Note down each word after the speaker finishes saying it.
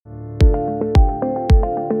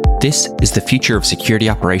This is the Future of Security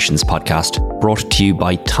Operations podcast, brought to you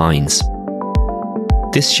by Tynes.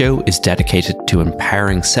 This show is dedicated to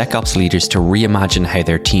empowering SecOps leaders to reimagine how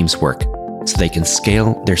their teams work so they can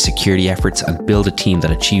scale their security efforts and build a team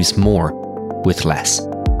that achieves more with less.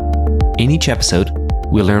 In each episode,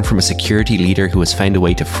 we'll learn from a security leader who has found a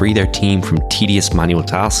way to free their team from tedious manual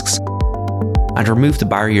tasks and remove the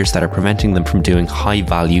barriers that are preventing them from doing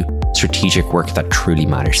high-value, strategic work that truly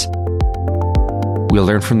matters. We'll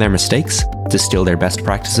learn from their mistakes, distill their best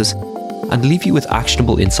practices, and leave you with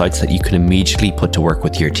actionable insights that you can immediately put to work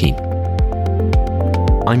with your team.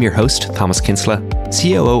 I'm your host, Thomas Kinsella,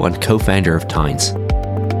 COO and co-founder of Tynes.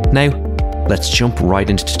 Now, let's jump right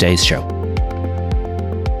into today's show.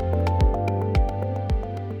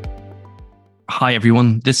 Hi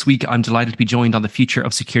everyone. This week I'm delighted to be joined on the Future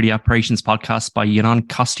of Security Operations podcast by Yinon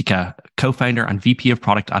Costica, co-founder and VP of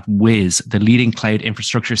product at Wiz, the leading cloud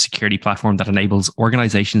infrastructure security platform that enables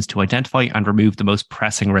organizations to identify and remove the most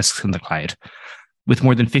pressing risks in the cloud. With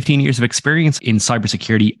more than 15 years of experience in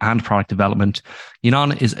cybersecurity and product development,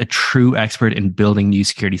 Yinon is a true expert in building new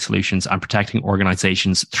security solutions and protecting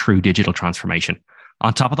organizations through digital transformation.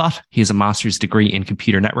 On top of that, he has a master's degree in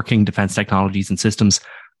computer networking, defense technologies and systems,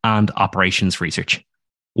 and operations research.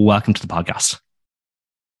 Welcome to the podcast.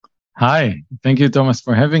 Hi, thank you, Thomas,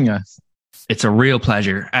 for having us. It's a real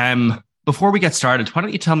pleasure. Before we get started, why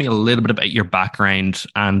don't you tell me a little bit about your background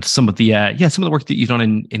and some of the work that you've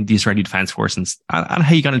done in the Israeli Defense Forces and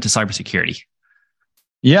how you got into cybersecurity?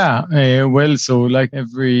 Yeah, so like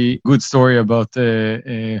every good story about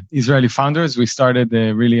Israeli founders, we started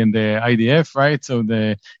really in the IDF, right? So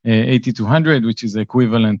the 8200, which is the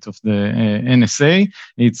equivalent of the NSA.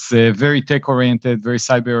 It's very tech-oriented, very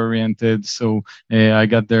cyber-oriented. So I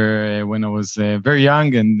got there when I was very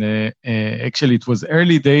young, and actually it was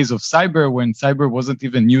early days of cyber when cyber wasn't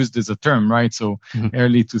even used as a term, right? So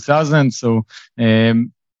early 2000s. So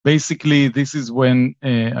basically this is when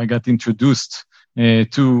I got introduced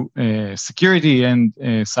to security and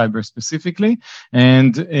cyber specifically.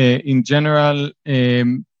 And in general,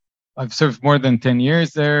 I've served more than 10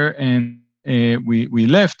 years there, and we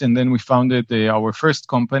left, and then we founded our first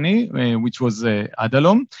company, which was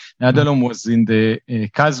Adalom. Adalom was in the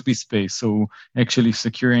CASB space, so actually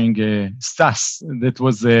securing SaaS. That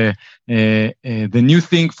was the new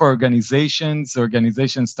thing for organizations.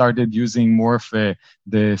 Organizations started using more of the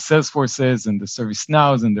Salesforces and the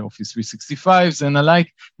ServiceNows and the Office 365s and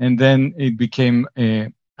alike, and then it became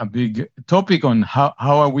a big topic on how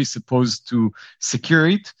are we supposed to secure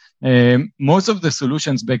it. Most of the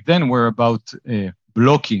solutions back then were about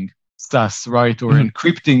blocking SaaS, right, or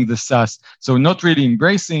encrypting the SaaS. So not really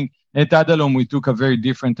embracing. At Adalom, we took a very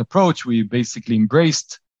different approach. We basically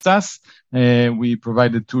embraced SaaS. We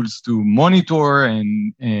provided tools to monitor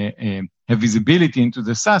and have visibility into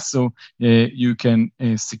the SaaS, so you can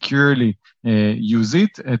securely use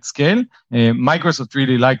it at scale. Microsoft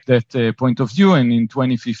really liked that point of view, and in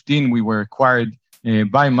 2015 we were acquired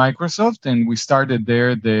by Microsoft, and we started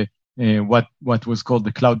there what was called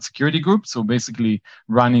the Cloud Security Group. So basically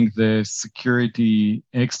running the security,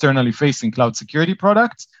 externally facing cloud security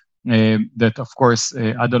products. That of course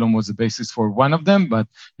Adalom was the basis for one of them, but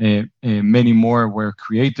many more were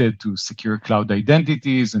created to secure cloud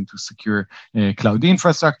identities and to secure cloud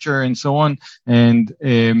infrastructure and so on. And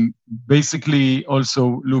basically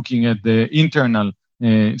also looking at the internal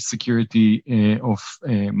security of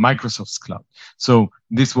Microsoft's cloud. So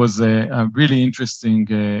this was a really interesting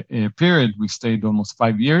period. We stayed almost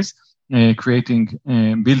 5 years creating,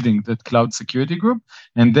 building that cloud security group.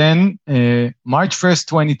 And then March 1st,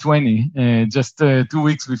 2020, just 2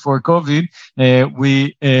 weeks before COVID,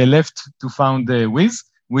 we left to found Wiz.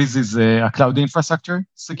 Wiz is a cloud infrastructure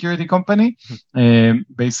security company,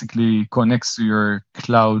 basically connects to your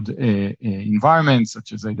cloud environments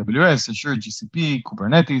such as AWS, Azure, GCP,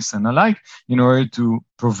 Kubernetes, and alike, in order to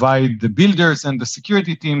provide the builders and the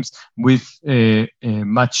security teams with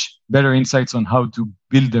much better insights on how to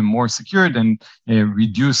build them more secured and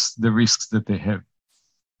reduce the risks that they have.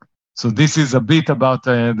 So this is a bit about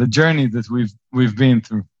the journey that we've been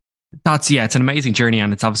through. It's an amazing journey,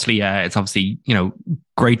 and it's obviously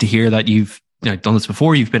great to hear that you've done this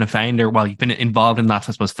before. You've been a founder. Well, you've been involved in that,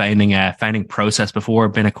 I suppose, founding process before,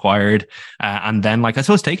 been acquired, and then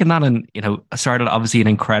taken that and started obviously an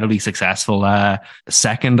incredibly successful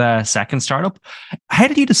second startup. How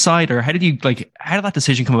did you decide, or how did that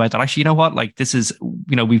decision come about? That actually, this is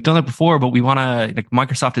we've done it before, but we want to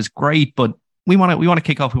Microsoft is great, but we want to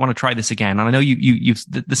kick off. We want to try this again. And I know you've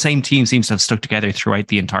the same team seems to have stuck together throughout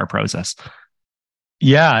the entire process.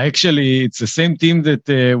 Yeah, actually, it's the same team that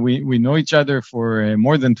we know each other for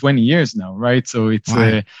more than 20 years now, right? So it's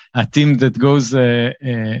Wow. a team that goes a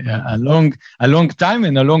long time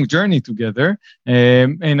and a long journey together.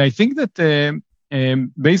 And I think that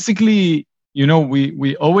basically,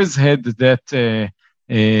 we always had that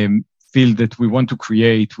feel that we want to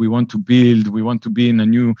create, we want to build, we want to be in a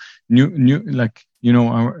new, like,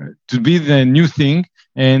 to be the new thing.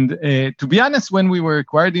 And to be honest, when we were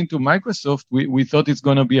acquired into Microsoft, we thought it's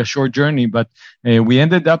going to be a short journey, but we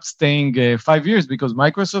ended up staying 5 years because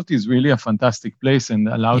Microsoft is really a fantastic place and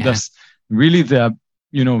allowed us really the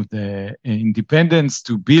independence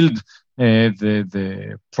to build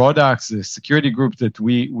the products, the security group that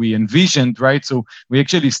we envisioned, right? So we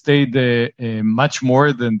actually stayed much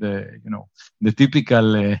more than the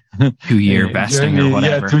typical 2 year vesting or journey,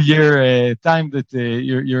 whatever. 2 year time that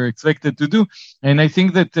you're expected to do. And I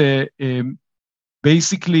think that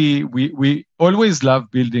basically we always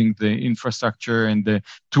love building the infrastructure and the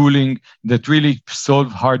tooling that really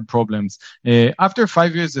solve hard problems. After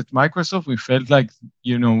 5 years at Microsoft, we felt like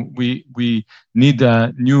we need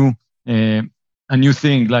a new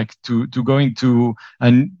thing, like to go into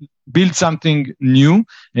and build something new.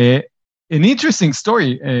 An interesting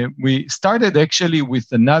story. We started actually with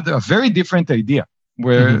a very different idea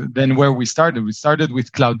than where we started. We started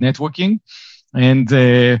with cloud networking, and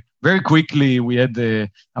very quickly we had a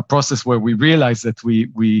process where we realized that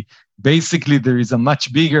we basically there is a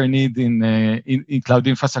much bigger need in cloud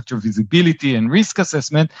infrastructure visibility and risk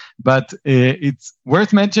assessment. But it's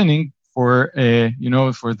worth mentioning for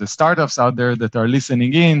the startups out there that are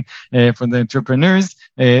listening in, for the entrepreneurs,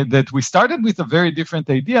 that we started with a very different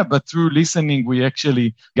idea, but through listening, we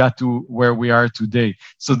actually got to where we are today.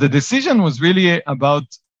 So the decision was really about,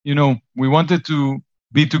 we wanted to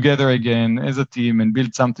be together again as a team and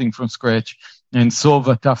build something from scratch and solve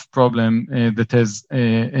a tough problem that has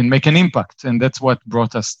and make an impact. And that's what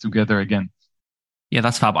brought us together again. Yeah,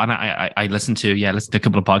 that's fab. And I listened to a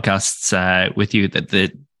couple of podcasts with you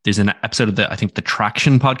that there's an episode of I think the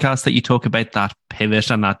Traction podcast that you talk about that pivot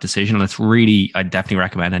and that decision. And it's really, I definitely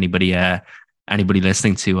recommend anybody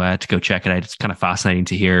listening to go check it out. It's kind of fascinating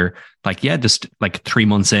to hear, just like 3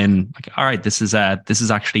 months in, like, all right, this is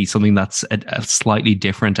actually something that's a slightly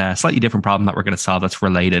different problem that we're going to solve that's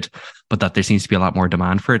related, but that there seems to be a lot more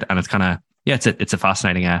demand for it. And it's kind of, it's a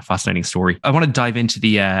fascinating story. I want to dive into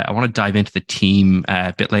the team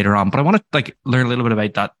a bit later on, but I want to learn a little bit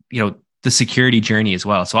about that, the security journey as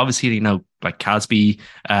well. So obviously, CASB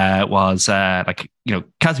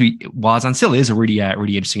CASB was and still is a really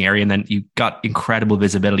interesting area. And then you got incredible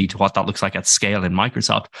visibility to what that looks like at scale in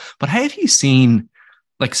Microsoft. But how have you seen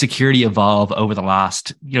security evolve over the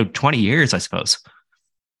last 20 years, I suppose?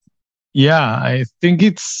 Yeah, I think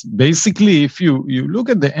it's basically, if you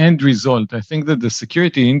look at the end result, I think that the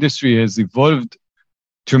security industry has evolved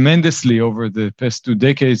tremendously over the past 2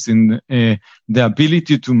 decades in the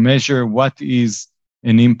ability to measure what is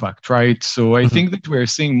an impact, right? So I think that we're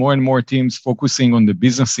seeing more and more teams focusing on the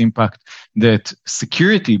business impact that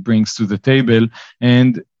security brings to the table.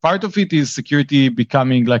 And part of it is security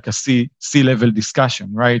becoming like a C-level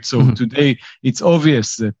discussion, right? So today it's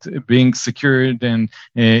obvious that being secured and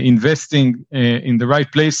investing in the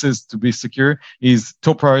right places to be secure is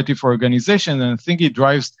top priority for organizations. And I think it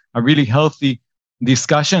drives a really healthy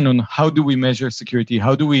discussion on how do we measure security,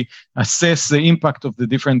 how do we assess the impact of the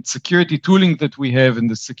different security tooling that we have in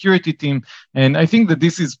the security team. And I think that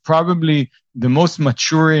this is probably the most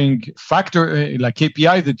maturing factor, like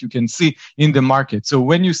KPI that you can see in the market. So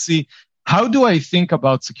when you see, how do I think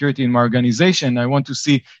about security in my organization? I want to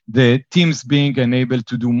see the teams being enabled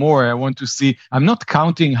to do more. I want to see, I'm not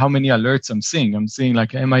counting how many alerts I'm seeing. I'm seeing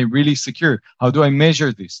am I really secure? How do I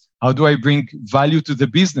measure this? How do I bring value to the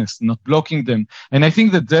business, not blocking them? And I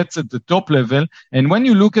think that that's at the top level. And when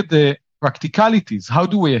you look at the practicalities, how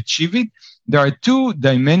do we achieve it? There are 2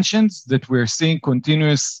 dimensions that we're seeing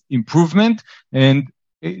continuous improvement. And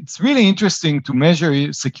it's really interesting to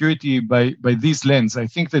measure security by this lens. I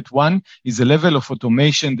think that one is a level of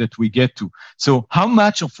automation that we get to. So how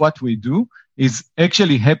much of what we do is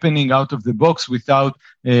actually happening out of the box without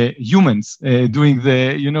humans doing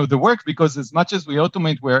the work? Because as much as we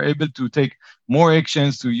automate, we're able to take more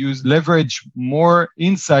actions, to leverage more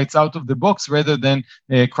insights out of the box rather than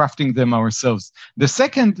crafting them ourselves. The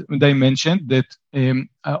second dimension that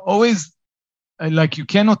always you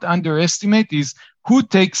cannot underestimate is who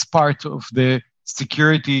takes part of the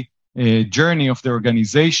security journey of the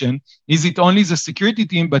organization. Is it only the security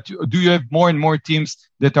team, but do you have more and more teams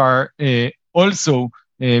that are also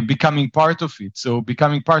becoming part of it. So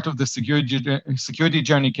becoming part of the security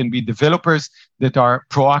journey can be developers that are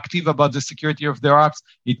proactive about the security of their apps.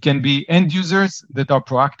 It can be end users that are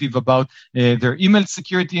proactive about their email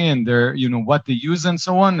security and their, what they use and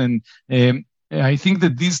so on. And I think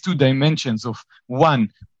that these two dimensions of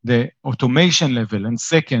one, the automation level, and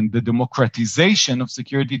second, the democratization of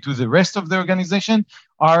security to the rest of the organization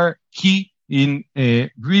are key in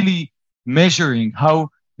really measuring how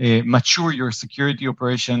mature your security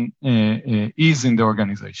operation is in the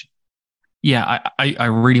organization. Yeah, I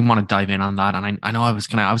really want to dive in on that, and I know I was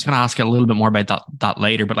gonna ask you a little bit more about that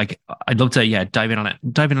later, but like I'd love to dive in on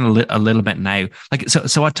it, a little bit now. Like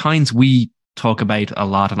so at times we talk about a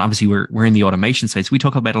lot, and obviously we're in the automation space. We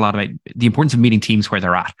talk about a lot about the importance of meeting teams where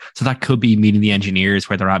they're at. So that could be meeting the engineers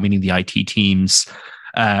where they're at, meeting the IT teams,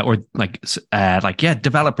 or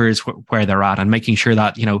developers where they're at, and making sure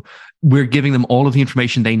that we're giving them all of the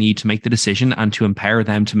information they need to make the decision and to empower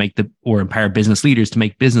them to empower business leaders to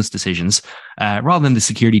make business decisions, rather than the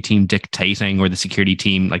security team dictating or the security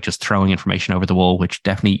team like just throwing information over the wall, which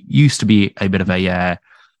definitely used to be a bit of a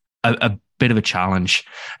challenge.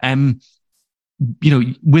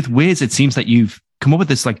 With Wiz, it seems that you've come up with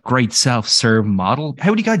this like great self-serve model.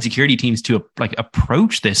 How do you guide security teams to like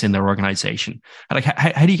approach this in their organization? Like,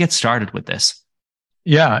 how do you get started with this?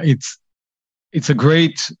 Yeah, it's a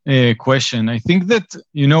great question. I think that,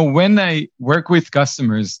 when I work with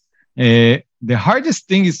customers, the hardest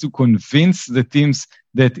thing is to convince the teams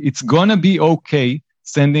that it's going to be okay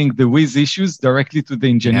sending the Wiz issues directly to the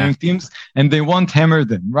engineering teams, and they won't hammer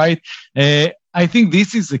them, right? I think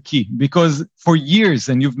this is the key, because for years,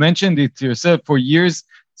 and you've mentioned it yourself, for years,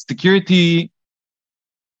 security,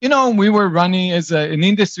 we were running as an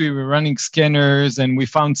industry, we were running scanners and we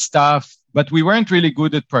found stuff, but we weren't really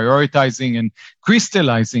good at prioritizing and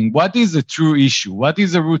crystallizing what is the true issue, what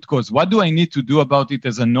is the root cause, what do I need to do about it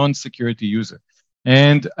as a non-security user.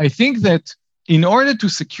 And I think that in order to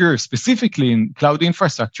secure, specifically in cloud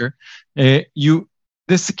infrastructure,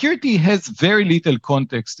 the security has very little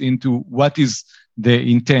context into what is the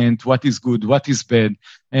intent, what is good, what is bad.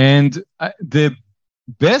 And the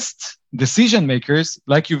best decision makers,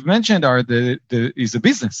 like you've mentioned, is a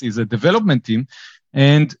business, is a development team.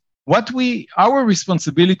 And our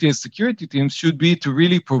responsibility as security teams should be to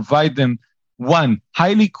really provide them, one,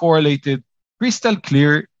 highly correlated, crystal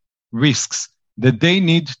clear risks that they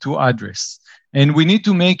need to address. And we need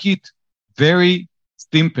to make it very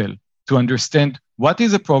simple to understand what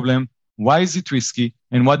is the problem, why is it risky,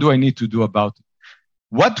 and what do I need to do about it.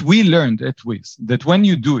 What we learned at Wiz, that when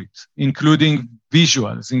you do it, including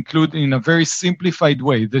visuals, including in a very simplified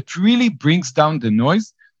way that really brings down the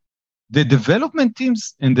noise, the development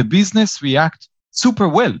teams and the business react super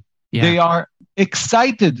well. Yeah. They are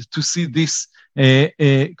excited to see this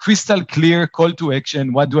crystal clear call to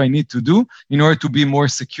action. What do I need to do in order to be more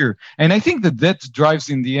secure? And I think that drives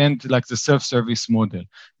in the end like the self-service model.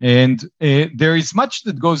 And there is much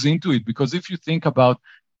that goes into it, because if you think about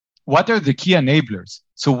what are the key enablers?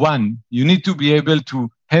 So one, you need to be able to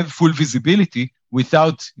have full visibility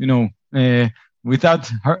without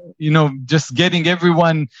just getting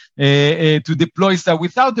everyone to deploy stuff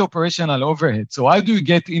without the operational overhead. So how do you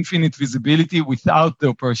get infinite visibility without the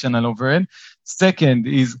operational overhead? Second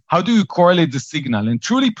is, how do you correlate the signal and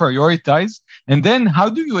truly prioritize? And then how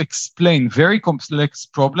do you explain very complex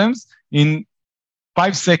problems in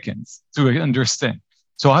 5 seconds to understand?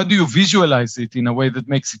 So how do you visualize it in a way that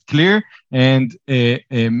makes it clear and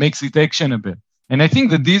makes it actionable? And I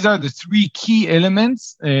think that these are the 3 key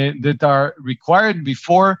elements that are required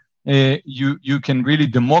before you can really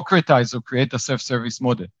democratize or create a self-service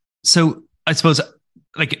model. So I suppose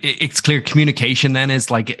like it's clear communication then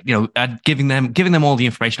is like, giving them all the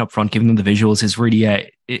information up front, giving them the visuals is really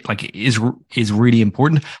is really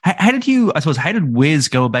important. How did Wiz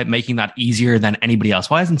go about making that easier than anybody else?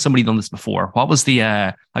 Why hasn't somebody done this before? What was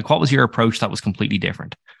what was your approach that was completely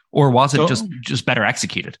different, or was it just better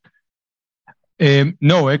executed?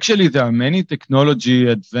 No, actually, there are many technology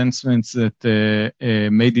advancements that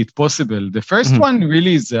made it possible. The first one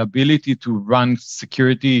really is the ability to run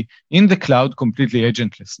security in the cloud completely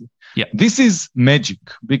agentlessly. Yeah. This is magic,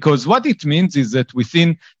 because what it means is that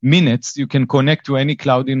within minutes, you can connect to any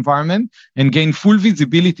cloud environment and gain full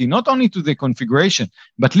visibility, not only to the configuration,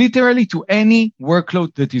 but literally to any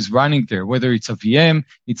workload that is running there, whether it's a VM,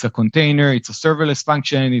 it's a container, it's a serverless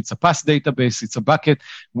function, it's a PaaS database, it's a bucket.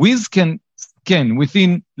 Wiz can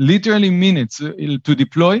within literally minutes to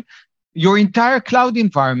deploy your entire cloud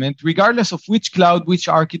environment, regardless of which cloud, which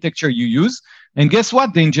architecture you use. And guess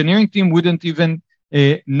what? The engineering team wouldn't even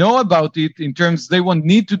know about it in terms they won't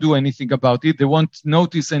need to do anything about it. They won't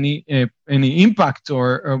notice any impact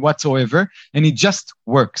or whatsoever, and it just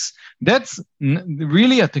works. That's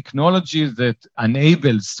really a technology that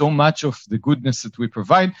enables so much of the goodness that we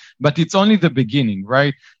provide, but it's only the beginning,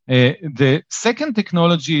 right? The second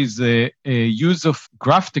technology is a use of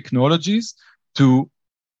graph technologies to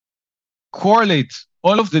correlate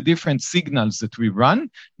all of the different signals that we run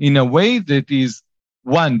in a way that is,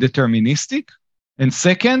 one, deterministic, and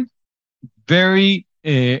second, very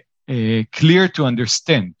clear to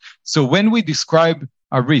understand. So when we describe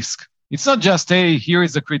a risk, it's not just, hey, here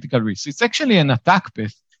is a critical risk. It's actually an attack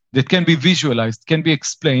path that can be visualized, can be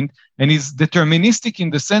explained, and is deterministic in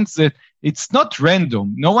the sense that it's not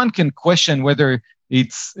random. No one can question whether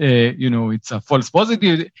it's it's a false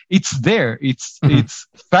positive. It's there. It's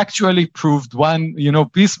factually proved,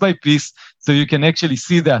 piece by piece, so you can actually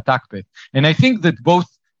see the attack path. And I think that both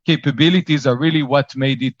capabilities are really what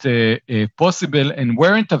made it possible and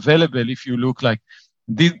weren't available if you look like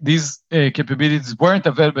these capabilities weren't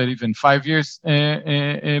available even 5 years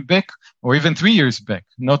back or even 3 years back,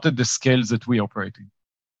 not at the scales that we operate in.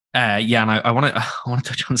 And I want to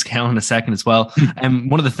touch on scale in a second as well.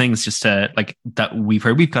 One of the things just that we've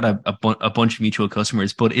heard, we've got a bunch of mutual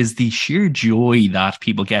customers, but is the sheer joy that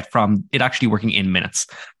people get from it actually working in minutes.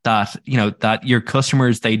 That that your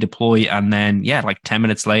customers, they deploy, and then 10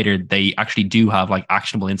 minutes later they actually do have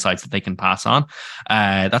actionable insights that they can pass on.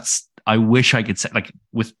 I wish I could say,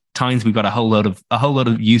 with Tines, we've got a whole load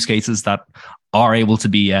of use cases that are able to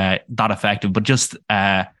be that effective, but just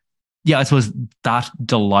I suppose that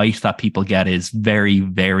delight that people get is very,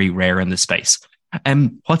 very rare in this space.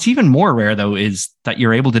 What's even more rare, though, is that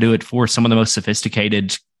you're able to do it for some of the most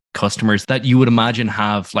sophisticated customers that you would imagine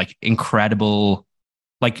have incredible,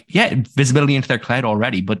 visibility into their cloud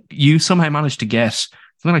already. But you somehow managed to get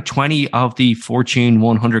something like 20 of the Fortune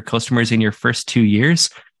 100 customers in your first 2 years.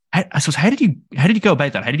 I suppose, how did you go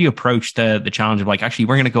about that? How did you approach the challenge of actually,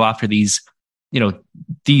 we're going to go after these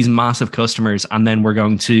massive customers, and then we're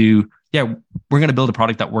going to build a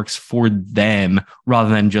product that works for them rather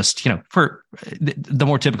than just, for the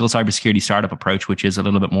more typical cybersecurity startup approach, which is a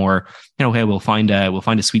little bit more, hey, we'll find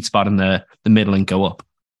a sweet spot in the middle and go up.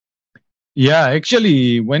 Yeah,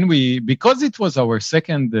 actually, because it was our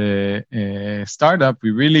second startup,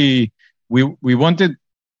 we wanted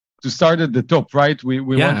to start at the top, right? We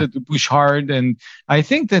wanted to push hard. And I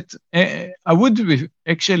think that I would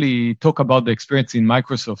actually talk about the experience in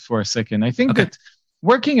Microsoft for a second. I think that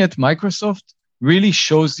working at Microsoft really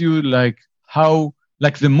shows you how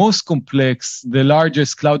the most complex, the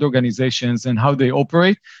largest cloud organizations and how they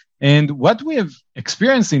operate. And what we have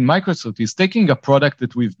experienced in Microsoft is taking a product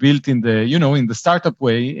that we've built in the startup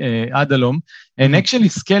way, Adalom, and actually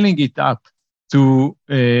scaling it up to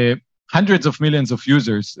hundreds of millions of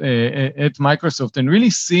users at Microsoft, and really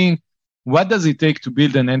seeing what does it take to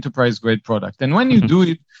build an enterprise-grade product. And when you do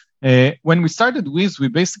it, when we started Wiz, we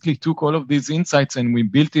basically took all of these insights and we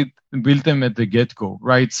built them at the get-go,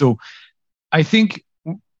 right? So I think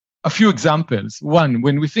a few examples. One,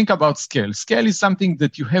 when we think about scale is something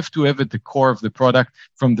that you have to have at the core of the product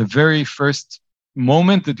from the very first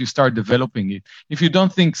moment that you start developing it. If you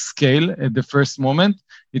don't think scale at the first moment,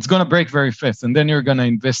 it's going to break very fast, and then you're going to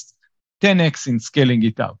invest 10x in scaling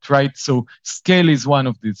it out, right? So scale is one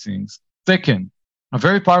of these things. Second, a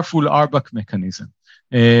very powerful RBAC mechanism.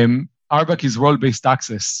 RBAC is role-based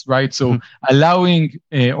access, right? So allowing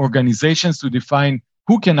organizations to define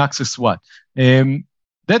who can access what.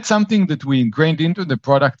 That's something that we ingrained into the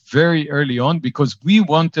product very early on because we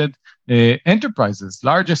wanted enterprises,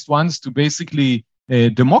 largest ones, to basically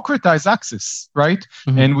democratize access, right?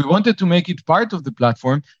 And we wanted to make it part of the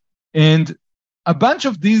platform. And a bunch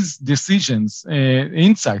of these decisions,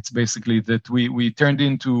 insights, basically, that we turned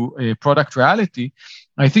into a product reality,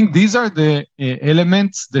 I think these are the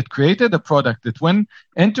elements that created a product that when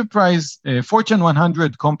enterprise Fortune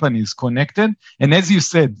 100 companies connected, and as you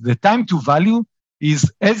said, the time to value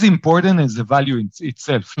is as important as the value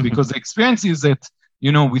itself, because the experience is that,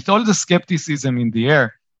 with all the skepticism in the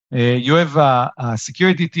air, you have a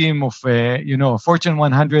security team of, Fortune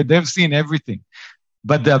 100, they've seen everything.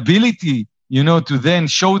 But the ability to then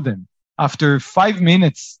show them after 5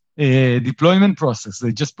 minutes deployment process,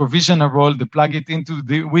 they just provision a role, they plug it into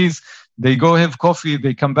the Wiz, they go have coffee,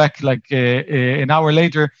 they come back an hour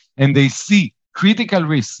later, and they see critical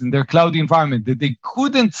risks in their cloud environment that they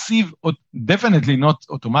couldn't see, definitely not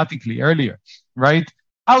automatically earlier, right?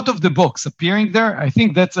 Out of the box, appearing there. I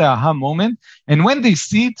think that's an aha moment. And when they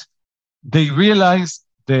see it, they realize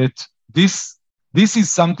that this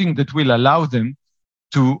is something that will allow them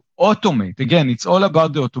to automate. Again, it's all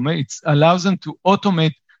about the automate. It allows them to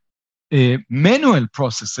automate manual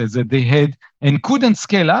processes that they had and couldn't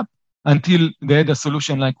scale up until they had a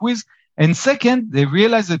solution like Wiz. And second, they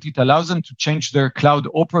realized that it allows them to change their cloud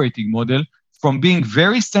operating model from being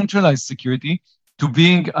very centralized security to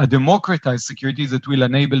being a democratized security that will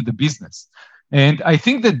enable the business. And I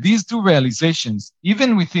think that these two realizations,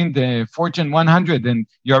 even within the Fortune 100, and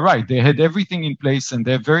you're right, they had everything in place and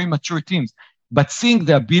they're very mature teams, but seeing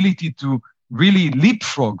the ability to really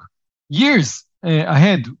leapfrog years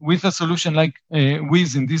ahead with a solution like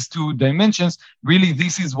Wiz in these two dimensions, really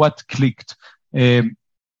this is what clicked.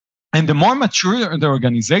 And the more mature the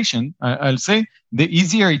organization, I'll say, the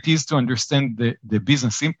easier it is to understand the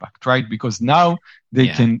business impact, right? Because now they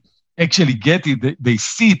can actually get it. They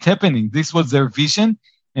see it happening. This was their vision,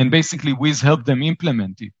 and basically Wiz helped them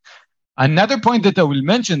implement it. Another point that I will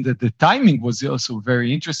mention, that the timing was also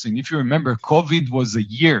very interesting. If you remember, COVID was a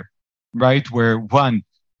year, right? Where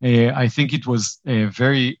I think it was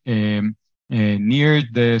very near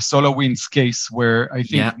the SolarWinds case, where I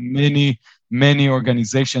think many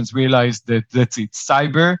organizations realized that that's it.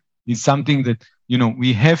 Cyber is something that,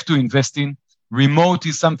 we have to invest in. Remote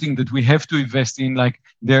is something that we have to invest in.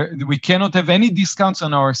 We cannot have any discounts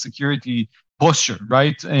on our security posture,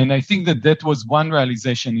 right? And I think that was one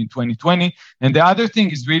realization in 2020. And the other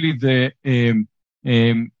thing is really the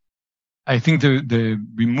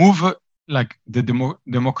removal, the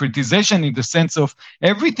democratization in the sense of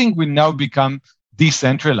everything will now become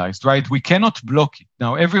decentralized, right? We cannot block it.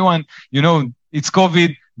 Now, everyone, it's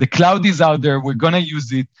COVID, the cloud is out there, we're going to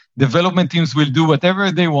use it. Development teams will do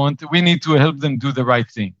whatever they want. We need to help them do the right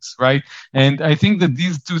things, right? And I think that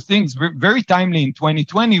these two things were very timely in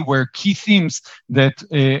 2020 were key themes that,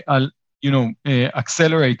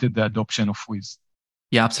 accelerated the adoption of Wiz.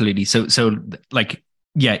 Yeah, absolutely. So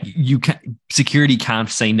security can't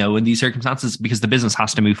say no in these circumstances because the business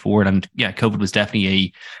has to move forward. And COVID was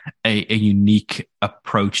definitely a unique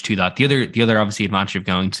approach to that. The other obviously advantage of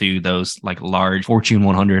going to those large Fortune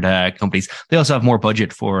 100 companies, they also have more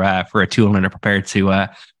budget for a tool and are prepared to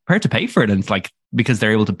pay for it. And it's because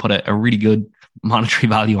they're able to put a really good monetary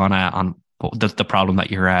value on the problem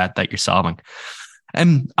that you're solving.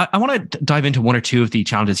 I want to dive into one or two of the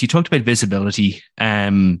challenges. You talked about visibility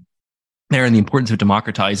there and the importance of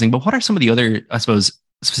democratizing, but what are some of the other, I suppose,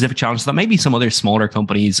 specific challenges that maybe some other smaller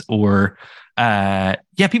companies or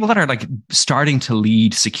people that are starting to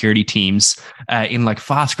lead security teams in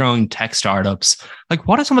fast growing tech startups?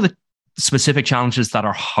 What are some of the specific challenges that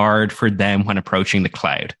are hard for them when approaching the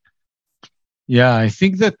cloud? Yeah, I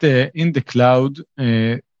think that in the cloud,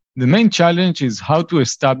 the main challenge is how to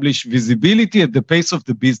establish visibility at the pace of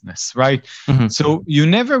the business, right? Mm-hmm. So you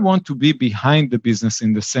never want to be behind the business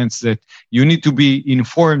in the sense that you need to be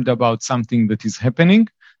informed about something that is happening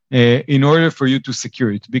in order for you to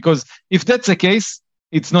secure it. Because if that's the case,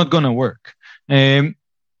 it's not going to work.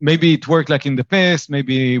 Maybe it worked in the past,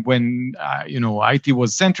 maybe when, IT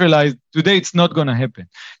was centralized. Today, it's not going to happen.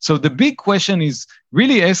 So the big question is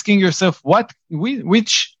really asking yourself,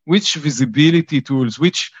 which visibility tools,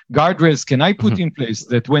 which guardrails can I put in place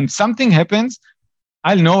that when something happens,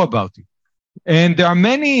 I'll know about it? And there are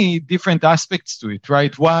many different aspects to it,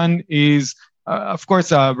 right? One is, of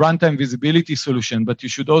course, a runtime visibility solution, but you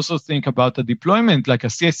should also think about a deployment like a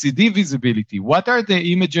CI/CD visibility. What are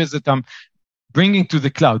the images that I'm bringing to the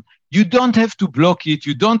cloud? You don't have to block it.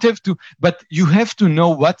 But you have to know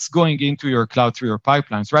what's going into your cloud through your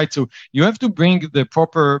pipelines, right? So you have to bring the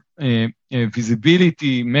proper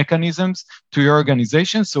visibility mechanisms to your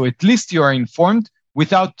organization. So at least you are informed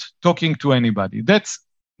without talking to anybody. That's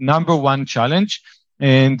number one challenge.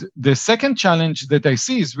 And the second challenge that I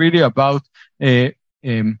see is really about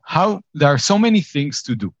how there are so many things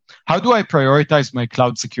to do. How do I prioritize my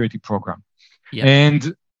cloud security program? Yeah.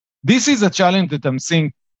 And this is a challenge that I'm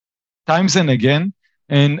seeing times and again.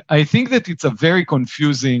 And I think that it's a very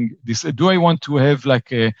confusing, do I want to have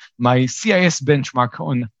my CIS benchmark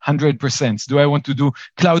on 100%? Do I want to do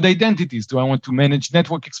cloud identities? Do I want to manage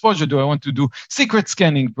network exposure? Do I want to do secret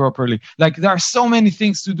scanning properly? There are so many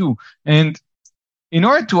things to do. And in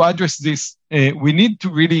order to address this, we need to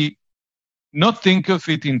really not think of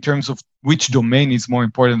it in terms of which domain is more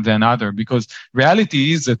important than other, because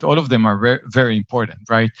reality is that all of them are very important,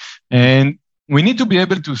 right? And we need to be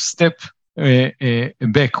able to step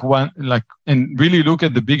back and really look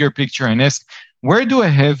at the bigger picture and ask, where do I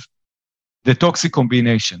have the toxic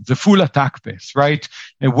combination, the full attack path, right?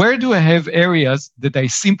 And where do I have areas that I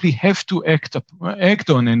simply have to act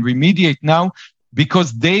on and remediate now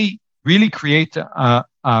because they really create a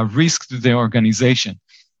risk to the organization?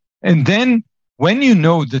 And then when you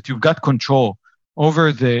know that you've got control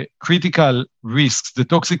over the critical risks, the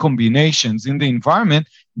toxic combinations in the environment,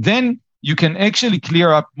 then you can actually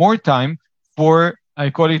clear up more time for, I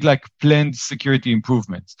call it like planned security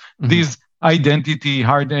improvements. Mm-hmm. These identity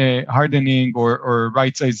hardening or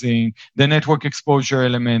right sizing, the network exposure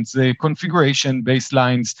elements, the configuration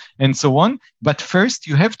baselines, and so on. But first,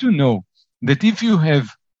 you have to know that if you have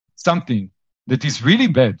something that is really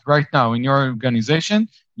bad right now in your organization,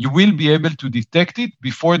 you will be able to detect it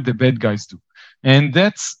before the bad guys do. And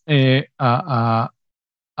that's a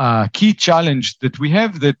key challenge that we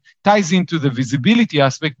have that ties into the visibility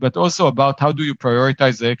aspect, but also about how do you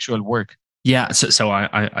prioritize the actual work. Yeah, so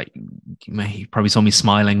I you probably saw me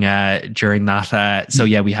smiling during that. So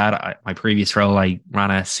yeah, we had my previous role. I ran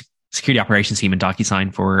a security operations team in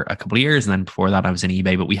DocuSign for a couple of years, and then before that, I was in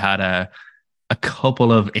eBay. But we had a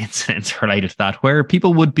couple of incidents related to that where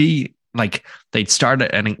people would be like, they'd start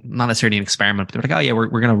not necessarily an experiment, but they're like, oh yeah, we're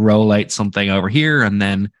going to roll out something over here, and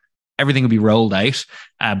then everything will be rolled out.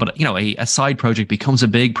 But a side project becomes a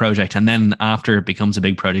big project, and then after it becomes a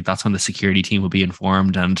big project, that's when the security team will be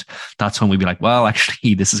informed, and that's when we'd be like, well,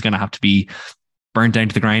 actually, this is going to have to be burnt down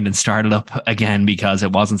to the ground and started up again because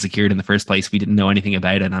it wasn't secured in the first place. We didn't know anything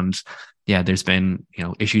about it, and yeah, there's been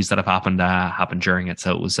issues that have happened during it.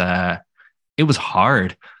 So it was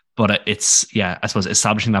hard. But it's, I suppose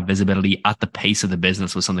establishing that visibility at the pace of the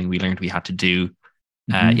business was something we learned we had to do,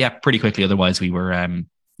 pretty quickly. Otherwise, we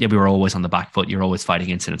were always on the back foot. You're always fighting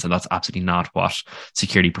incidents, and that's absolutely not what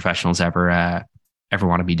security professionals ever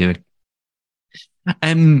want to be doing.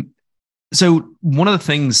 So one of the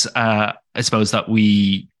things I suppose that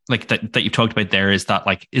we like that you've talked about there is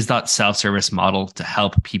that self-service model to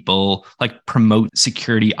help people promote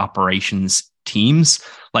security operations teams,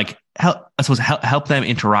 help them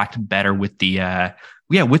interact better with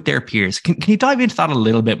with their peers. Can you dive into that a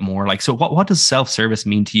little bit more? So what does self-service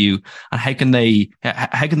mean to you, and how can they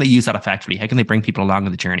use that effectively? How can they bring people along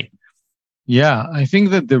on the journey? Yeah, I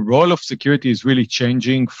think that the role of security is really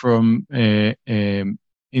changing from in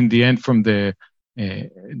the end from the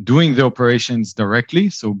doing the operations directly,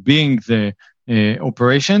 so being the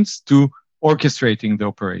operations, to orchestrating the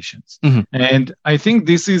operations. Mm-hmm. And I think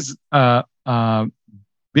this is a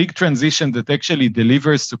big transition that actually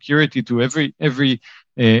delivers security to every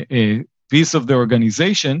piece of the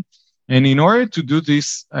organization. And in order to do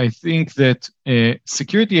this, I think that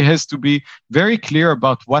security has to be very clear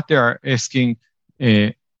about what they are asking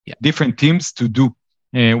different teams to do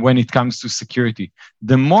when it comes to security.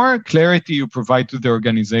 The more clarity you provide to the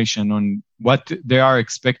organization on what they are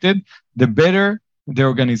expected, the better the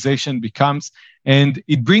organization becomes. And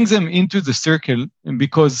it brings them into the circle,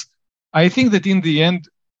 because I think that in the end,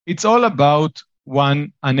 it's all about,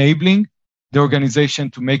 one, enabling the organization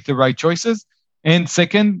to make the right choices, and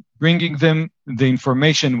second, bringing them the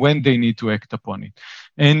information when they need to act upon it.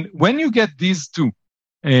 And when you get these two,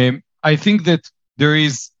 I think that there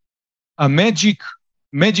is a magic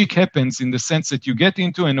happens in the sense that you get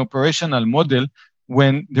into an operational model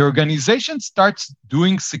when the organization starts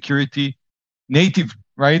doing security native,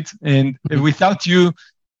 right? And without you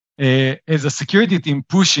as a security team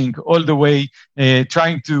pushing all the way,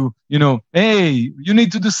 trying to, hey, you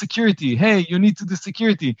need to do security. Hey, you need to do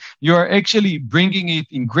security. You are actually bringing it,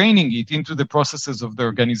 ingraining it into the processes of the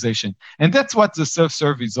organization. And that's what the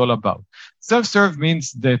self-serve is all about. Self-serve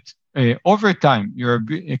means that over time, you're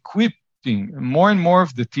equipping more and more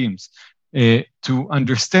of the teams to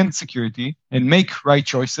understand security and make right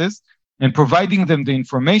choices, and providing them the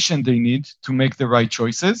information they need to make the right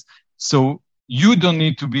choices. So you don't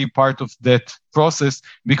need to be part of that process,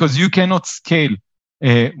 because you cannot scale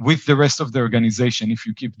with the rest of the organization if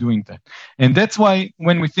you keep doing that. And that's why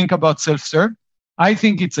when we think about self-serve, I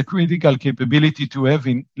think it's a critical capability to have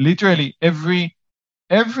in literally every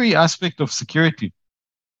aspect of security.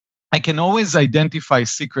 I can always identify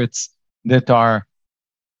secrets that are,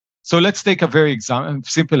 so let's take a very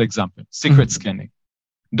simple example, secret scanning.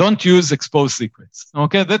 Don't use exposed secrets.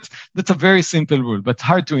 Okay, that's a very simple rule, but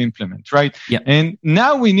hard to implement, right? Yeah. And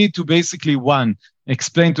now we need to basically, one,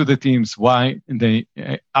 explain to the teams why they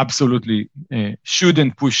absolutely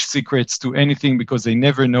shouldn't push secrets to anything, because they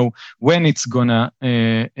never know when it's gonna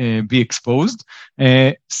be exposed.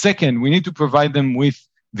 Second, we need to provide them with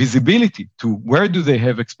visibility to where do they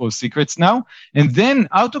have exposed secrets now, and then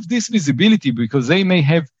out of this visibility, because they may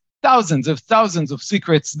have thousands of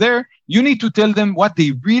secrets there, you need to tell them what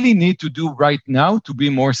they really need to do right now to be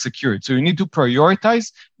more secure. So you need to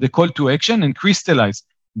prioritize the call to action and crystallize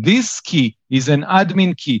This key is an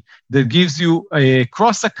admin key that gives you a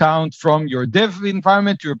cross account from your dev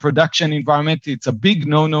environment to your production environment. It's a big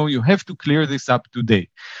no-no. You have to clear this up today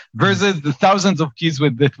versus the thousands of keys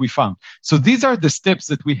that we found. So these are the steps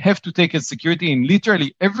that we have to take as security in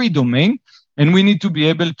literally every domain. And we need to be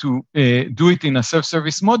able to do it in a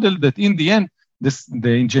self-service model that in the end, the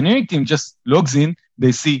engineering team just logs in.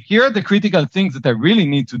 They see, here are the critical things that I really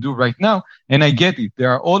need to do right now. And I get it. There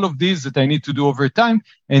are all of these that I need to do over time.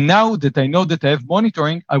 And now that I know that I have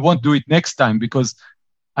monitoring, I won't do it next time because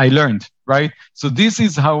I learned, right? So this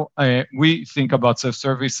is how we think about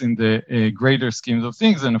self-service in the greater schemes of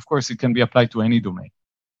things. And of course, it can be applied to any domain.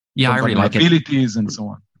 Yeah, I really like it. Vulnerabilities and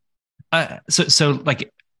so on. So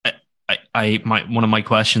one of my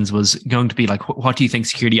questions was going to be like, what do you think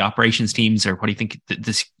security operations teams, or what do you think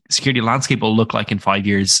the security landscape will look like in 5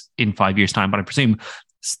 years? In 5 years' time, but I presume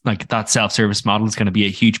like that self-service model is going to be a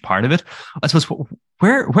huge part of it. I suppose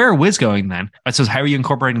where are Wiz going then? I suppose how are you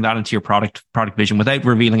incorporating that into your product vision without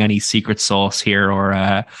revealing any secret sauce here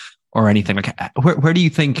or anything? Like where do you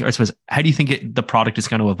think, or I suppose how do you think the product is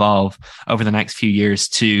going to evolve over the next few years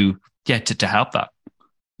to help that?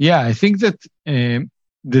 Yeah, I think that.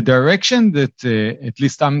 The direction that at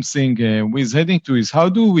least I'm seeing Wiz heading to is how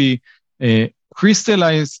do we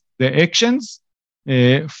crystallize the actions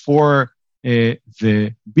for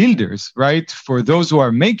the builders, right? For those who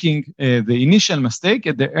are making the initial mistake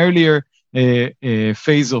at the earlier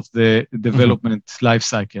phase of the development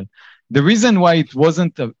lifecycle. The reason why it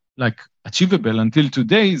wasn't achievable until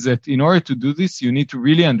today is that in order to do this, you need to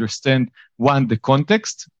really understand, one, the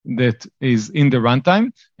context that is in the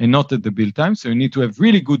runtime and not at the build time. So you need to have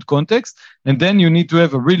really good context. And then you need to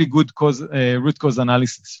have a really good root cause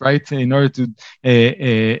analysis, right? In order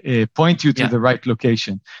to point you to the right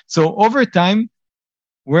location. So over time,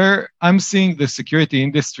 where I'm seeing the security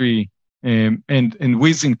industry and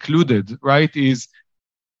Wiz included, right, is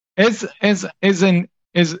as an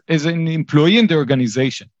employee in the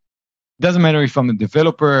organization. Doesn't matter if I'm a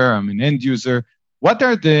developer, I'm an end user. What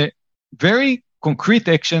are the very concrete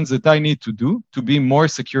actions that I need to do to be more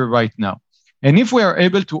secure right now? And if we are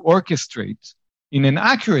able to orchestrate in an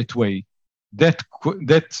accurate way that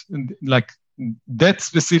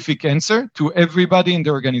specific answer to everybody in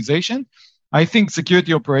the organization, I think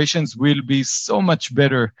security operations will be so much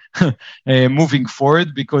better moving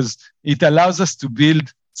forward, because it allows us to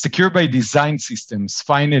build secure by design systems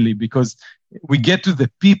finally, because we get to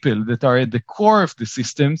the people that are at the core of the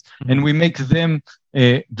systems and we make them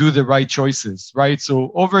do the right choices, right?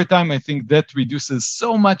 So over time, I think that reduces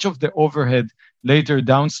so much of the overhead later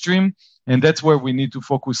downstream. And that's where we need to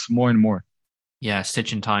focus more and more. Yeah,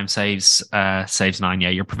 stitch in time saves 9. Yeah,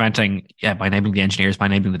 you're preventing, by enabling the engineers, by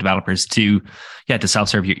enabling the developers to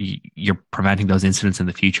self-serve, you're preventing those incidents in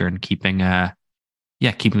the future and keeping the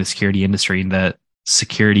security industry and the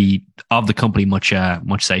security of the company much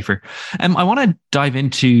safer. I want to dive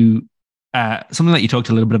into something that you talked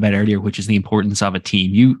a little bit about earlier, which is the importance of a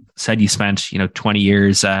team. You said you spent 20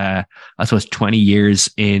 years, I suppose 20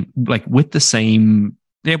 years in with the same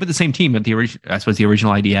team at the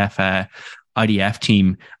original IDF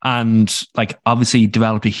team, and obviously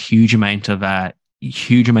developed a huge amount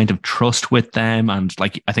of trust with them. And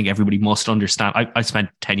I think everybody must understand. I spent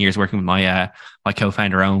 10 years working with my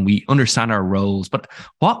co-founder Owen. We understand our roles, but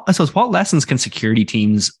what lessons can security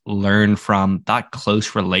teams learn from that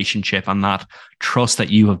close relationship and that trust that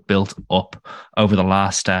you have built up over the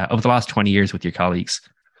last 20 years with your colleagues?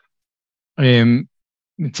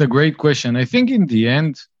 It's a great question. I think in the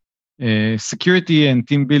end, security and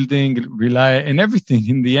team building rely, and everything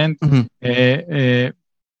in the end,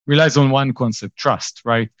 relies on one concept: trust,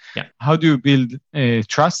 right? Yeah. How do you build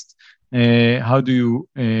trust? How do you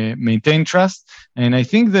maintain trust? And I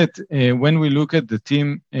think that when we look at the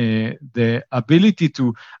team, the ability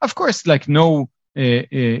to, of course, know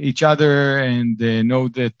each other and know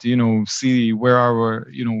that, see where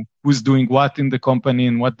our, who's doing what in the company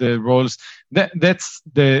and what the roles, that's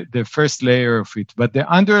the first layer of it. But the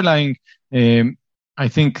underlying, I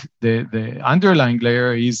think the underlying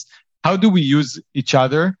layer is, how do we use each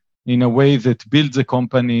other in a way that builds a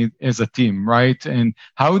company as a team, right? And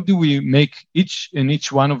how do we make each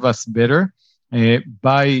one of us better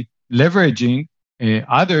by leveraging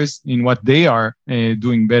others in what they are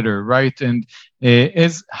doing better, right? And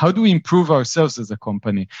how do we improve ourselves as a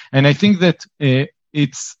company? And I think that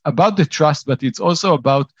it's about the trust, but it's also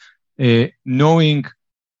about knowing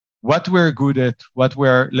what we're good at, what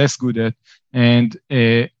we're less good at, and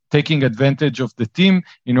taking advantage of the team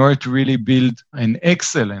in order to really build an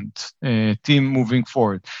excellent team moving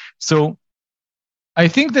forward. So I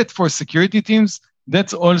think that for security teams,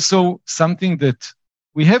 that's also something that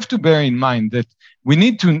we have to bear in mind that we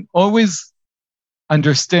need to always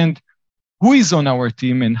understand who is on our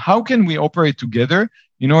team and how can we operate together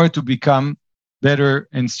in order to become better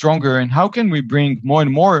and stronger, and how can we bring more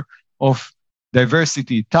and more of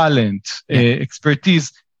diversity, talent,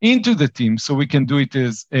 expertise into the team so we can do it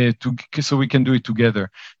so we can do it together.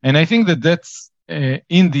 And I think that that's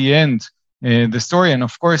in the end the story. And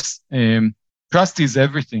of course, trust is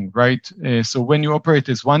everything, right? So when you operate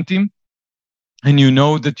as one team and you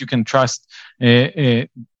know that you can trust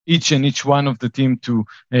each and each one of the team to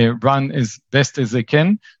run as best as they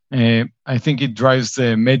can, I think it drives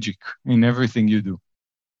magic in everything you do.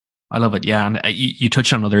 I love it. Yeah. And you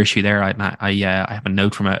touched on another issue there. I have a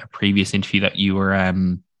note from a previous interview that you were,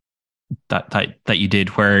 that you did,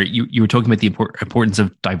 where you were talking about the importance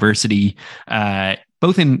of diversity,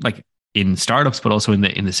 both in startups, but also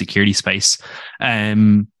in the security space.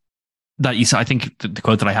 That you saw, I think the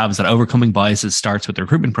quote that I have is that overcoming biases starts with the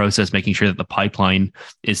recruitment process, making sure that the pipeline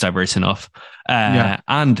is diverse enough.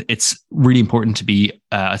 And it's really important to be,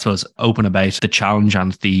 I suppose, open about the challenge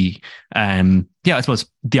and I suppose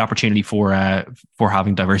the opportunity for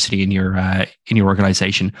having diversity in your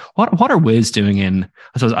organization. What are Wiz doing in,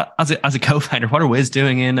 I suppose, as a co-founder, what are Wiz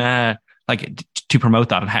doing in to promote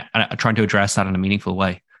that and trying to address that in a meaningful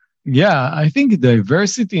way? Yeah, I think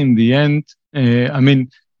diversity in the end,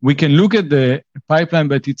 we can look at the pipeline,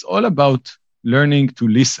 but it's all about learning to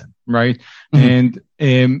listen, right? Mm-hmm.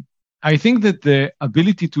 And I think that the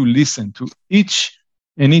ability to listen to each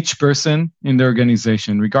person in the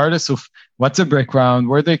organization, regardless of what's their background,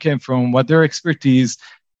 where they came from, what their expertise,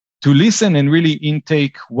 to listen and really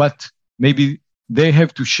intake what maybe they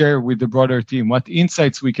have to share with the broader team, what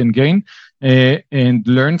insights we can gain and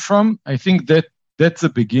learn from. I think that's the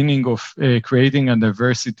beginning of creating a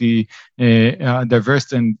diverse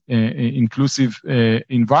and inclusive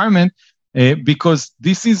environment, because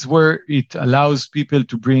this is where it allows people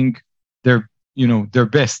to bring their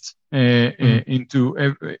best into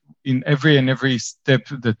every step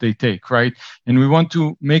that they take, right? And we want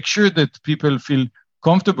to make sure that people feel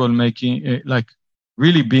comfortable making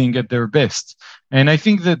really being at their best. And I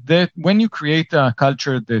think that when you create a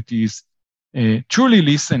culture that is truly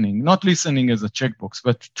listening, not listening as a checkbox,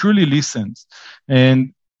 but truly listens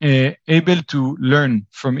and able to learn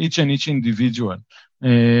from each individual.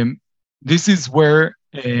 This is where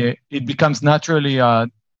it becomes naturally a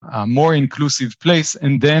more inclusive place,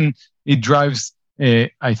 and then it drives,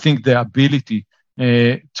 I think, the ability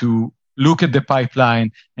to look at the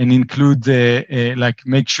pipeline and include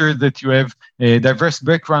make sure that you have diverse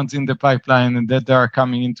backgrounds in the pipeline and that they are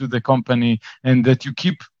coming into the company, and that you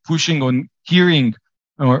keep pushing on hearing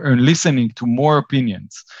or listening to more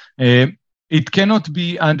opinions. It cannot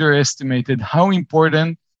be underestimated how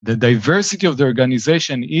important the diversity of the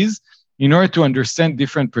organization is in order to understand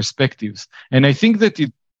different perspectives. And I think that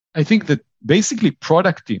basically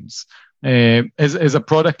product teams, as a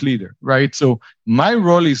product leader, right? So my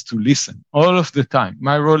role is to listen all of the time.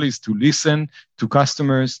 My role is to listen to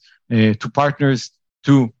customers, to partners,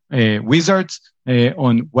 to wizards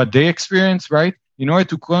on what they experience, right? In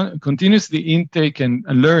order to continuously intake and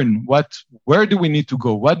learn where do we need to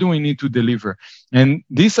go? What do we need to deliver? And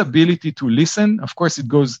this ability to listen, of course, it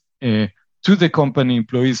goes to the company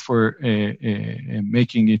employees for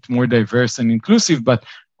making it more diverse and inclusive, but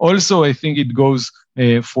also I think it goes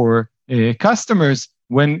for customers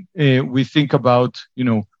when we think about,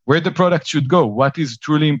 where the product should go, what is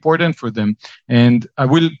truly important for them. And I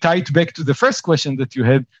will tie it back to the first question that you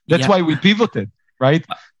had. That's why we pivoted. Right?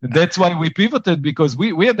 That's why we pivoted, because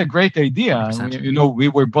we had a great idea. We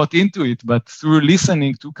were bought into it, but through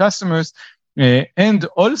listening to customers and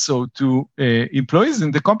also to employees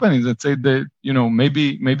in the company that said that,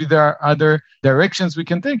 maybe there are other directions we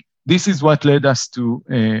can take. This is what led us to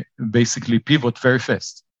basically pivot very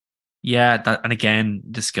fast. Yeah, and again,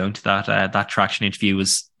 just going to that traction interview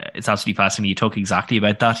it's absolutely fascinating. You talk exactly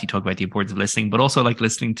about that. You talk about the importance of listening, but also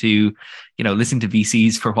listening to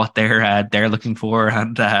VCs for what they're looking for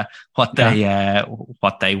and what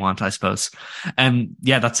they want, I suppose.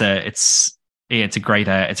 It's a great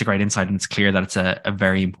insight, and it's clear that it's a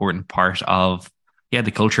very important part of the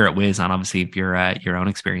culture at Wiz, and obviously your own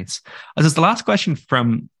experience. As the last question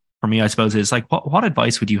from me, I suppose, is what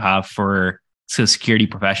advice would you have for security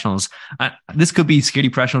professionals? This could be security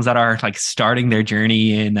professionals that are starting their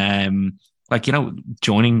journey in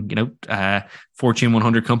joining Fortune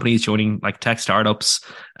 100 companies, joining tech startups,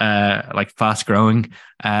 fast growing,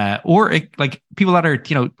 or people that are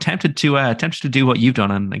tempted to do what you've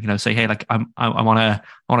done and say, hey, I want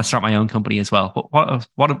to start my own company as well.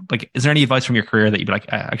 What is there any advice from your career that you'd be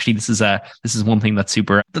actually this is one thing that's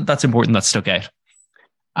important that stuck out?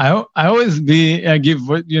 I always I give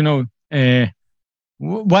what,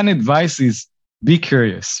 one advice is be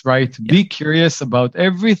curious, right? Yeah. Be curious about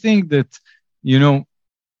everything that,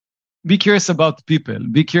 be curious about people,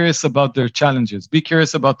 be curious about their challenges, be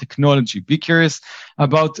curious about technology, be curious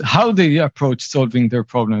about how they approach solving their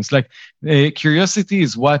problems. Like curiosity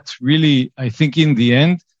is what really, I think in the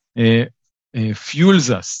end, fuels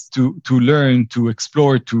us to learn, to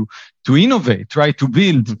explore, to innovate, right? To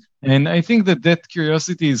build. Mm-hmm. And I think that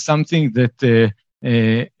curiosity is something that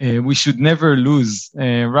we should never lose,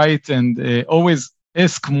 right? And always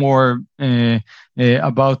ask more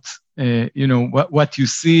about what you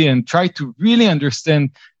see, and try to really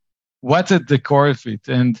understand what's at the core of it.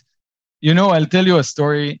 And I'll tell you a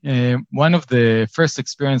story. One of the first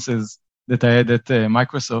experiences that I had at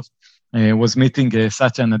Microsoft was meeting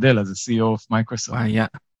Satya Nadella, the CEO of Microsoft. Wow, yeah.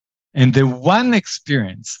 And the one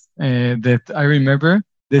experience that I remember,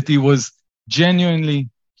 that he was genuinely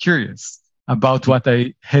curious about what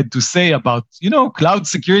I had to say about, cloud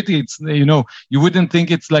security. It's, you wouldn't think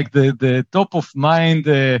it's like the top of mind,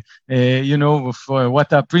 of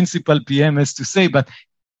what a principal PM has to say, but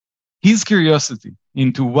his curiosity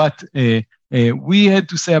into what we had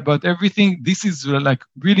to say about everything, this is like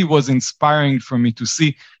really was inspiring for me to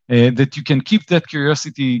see that you can keep that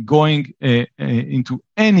curiosity going into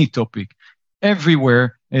any topic,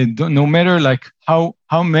 everywhere, no matter like how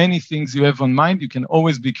many things you have on mind, you can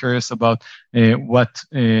always be curious about what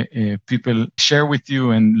people share with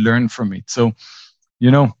you and learn from it. So,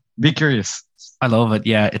 be curious. I love it.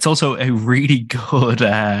 Yeah, it's also a really good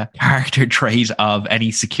character trait of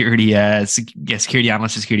any security analyst or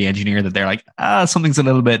security engineer, that they're like, something's a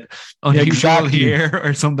little bit unusual here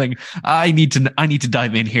or something. I need to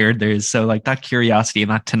dive in here. There's so like that curiosity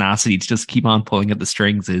and that tenacity to just keep on pulling at the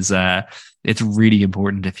strings is it's really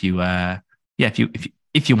important if you want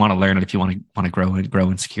to learn it, if you want to grow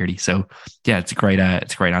in security. So yeah, it's a great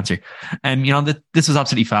answer. And this was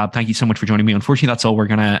absolutely fab. Thank you so much for joining me. Unfortunately, that's all we're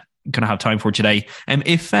gonna have time for today.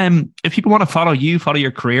 If people want to follow you, follow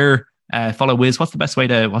your career, follow Wiz, what's the best way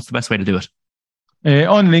to do it?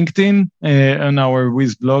 On LinkedIn, on our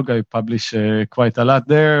Wiz blog, I publish quite a lot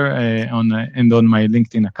there. And on my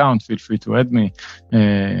LinkedIn account, feel free to add me.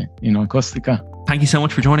 Costica. Thank you so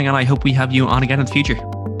much for joining, and I hope we have you on again in the future.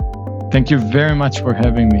 Thank you very much for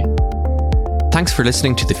having me. Thanks for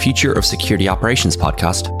listening to the Future of Security Operations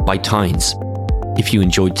podcast by Tynes. If you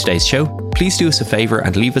enjoyed today's show, please do us a favor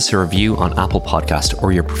and leave us a review on Apple Podcast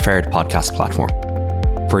or your preferred podcast platform.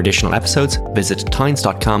 For additional episodes, visit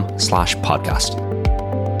tynes.com/podcast.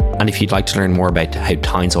 And if you'd like to learn more about how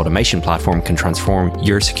Tynes automation platform can transform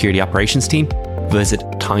your security operations team, visit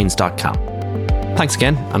tynes.com. Thanks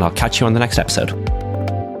again, and I'll catch you on the next episode.